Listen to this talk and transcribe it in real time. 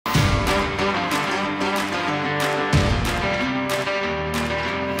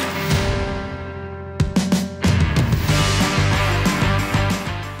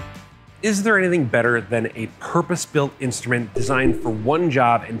Is there anything better than a purpose-built instrument designed for one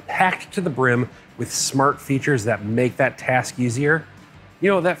job and packed to the brim with smart features that make that task easier? You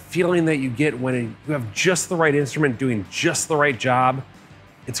know, that feeling that you get when you have just the right instrument doing just the right job?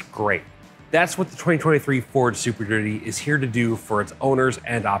 It's great. That's what the 2023 Ford Super Duty is here to do for its owners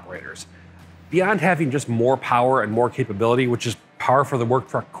and operators. Beyond having just more power and more capability, which is par for the work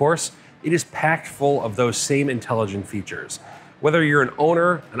truck course, it is packed full of those same intelligent features. Whether you're an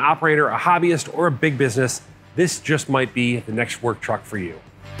owner, an operator, a hobbyist, or a big business, this just might be the next work truck for you.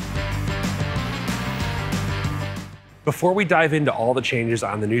 Before we dive into all the changes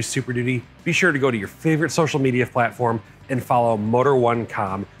on the new Super Duty, be sure to go to your favorite social media platform and follow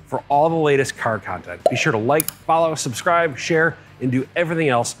Motor1.com for all the latest car content. Be sure to like, follow, subscribe, share, and do everything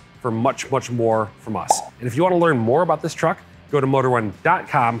else for much, much more from us. And if you want to learn more about this truck, go to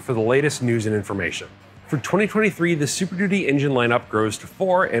Motor1.com for the latest news and information. For 2023, the Super Duty engine lineup grows to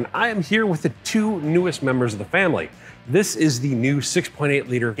 4, and I am here with the 2 newest members of the family. This is the new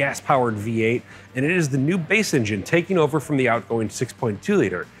 6.8-liter gas-powered V8, and it is the new base engine taking over from the outgoing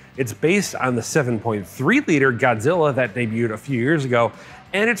 6.2-liter. It's based on the 7.3-liter Godzilla that debuted a few years ago,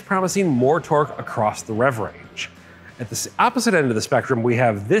 and it's promising more torque across the rev range. At the opposite end of the spectrum, we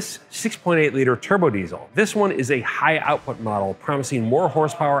have this 6.8-liter turbo diesel. This one is a high-output model, promising more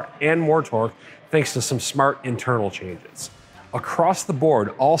horsepower and more torque, thanks to some smart internal changes. Across the board,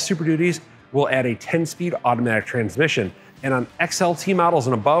 all Super Duties will add a 10-speed automatic transmission, and on XLT models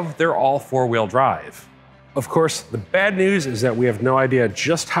and above, they're all 4-wheel drive. Of course, the bad news is that we have no idea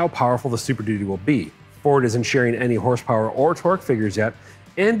just how powerful the Super Duty will be. Ford isn't sharing any horsepower or torque figures yet,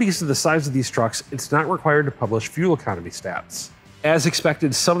 and because of the size of these trucks, it's not required to publish fuel economy stats. As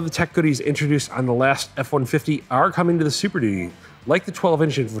expected, some of the tech goodies introduced on the last F-150 are coming to the Super Duty, like the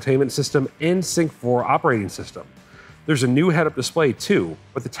 12-inch infotainment system and Sync 4 operating system. There's a new head-up display too,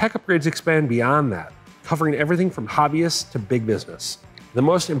 but the tech upgrades expand beyond that, covering everything from hobbyists to big business. The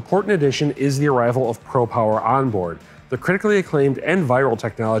most important addition is the arrival of Pro Power Onboard, the critically acclaimed and viral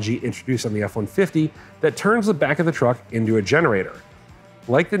technology introduced on the F-150 that turns the back of the truck into a generator.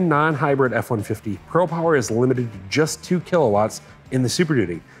 Like the non-hybrid F-150, Pro Power is limited to just 2 kilowatts in the Super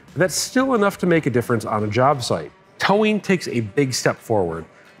Duty, but that's still enough to make a difference on a job site. Towing takes a big step forward,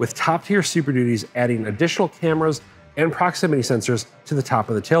 with top-tier Super Duties adding additional cameras and proximity sensors to the top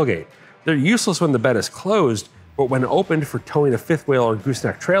of the tailgate. They're useless when the bed is closed, but when opened for towing a fifth wheel or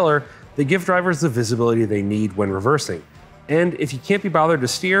gooseneck trailer, they give drivers the visibility they need when reversing. And if you can't be bothered to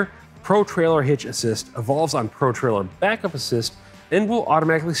steer, Pro Trailer Hitch Assist evolves on Pro Trailer Backup Assist and will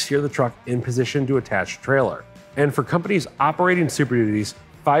automatically steer the truck in position to attach a trailer. And for companies operating Super Duties,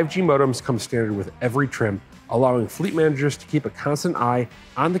 5G modems come standard with every trim, allowing fleet managers to keep a constant eye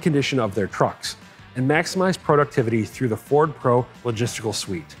on the condition of their trucks and maximize productivity through the Ford Pro Logistical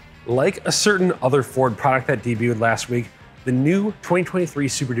Suite. Like a certain other Ford product that debuted last week, the new 2023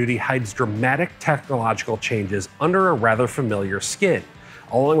 Super Duty hides dramatic technological changes under a rather familiar skin.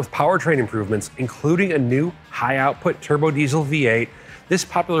 Along with powertrain improvements, including a new high-output turbo diesel V8, this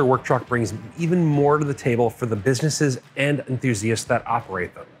popular work truck brings even more to the table for the businesses and enthusiasts that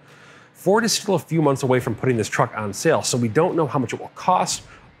operate them. Ford is still a few months away from putting this truck on sale, so we don't know how much it will cost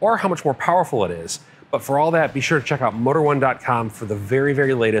or how much more powerful it is. But for all that, be sure to check out Motor1.com for the very,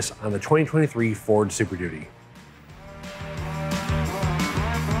 very latest on the 2023 Ford Super Duty.